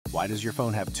Why does your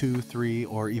phone have 2, 3,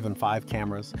 or even 5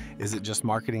 cameras? Is it just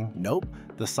marketing? Nope.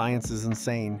 The science is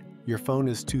insane. Your phone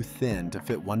is too thin to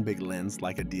fit one big lens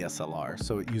like a DSLR,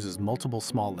 so it uses multiple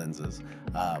small lenses,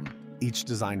 each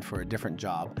designed for a different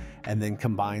job, and then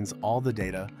combines all the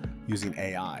data using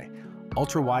AI.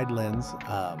 Ultra-wide lens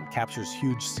captures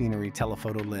huge scenery.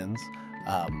 Telephoto lens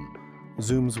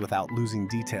zooms without losing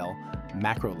detail.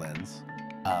 Macro lens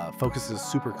focuses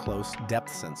super close.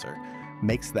 Depth sensor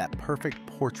makes that perfect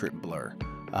portrait blur.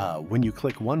 When you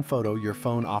click one photo, your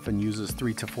phone often uses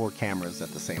 3 to 4 cameras at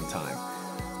the same time.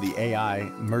 The AI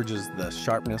merges the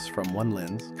sharpness from one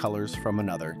lens, colors from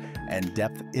another, and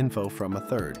depth info from a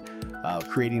third,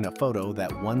 creating a photo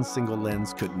that one single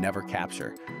lens could never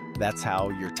capture. That's how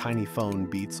your tiny phone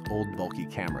beats old bulky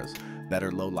cameras.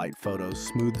 Better low-light photos,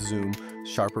 smooth zoom,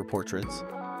 sharper portraits,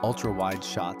 ultra-wide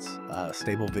shots,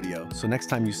 stable video. So next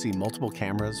time you see multiple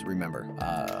cameras, remember,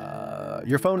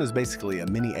 your phone is basically a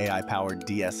mini AI-powered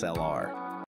DSLR.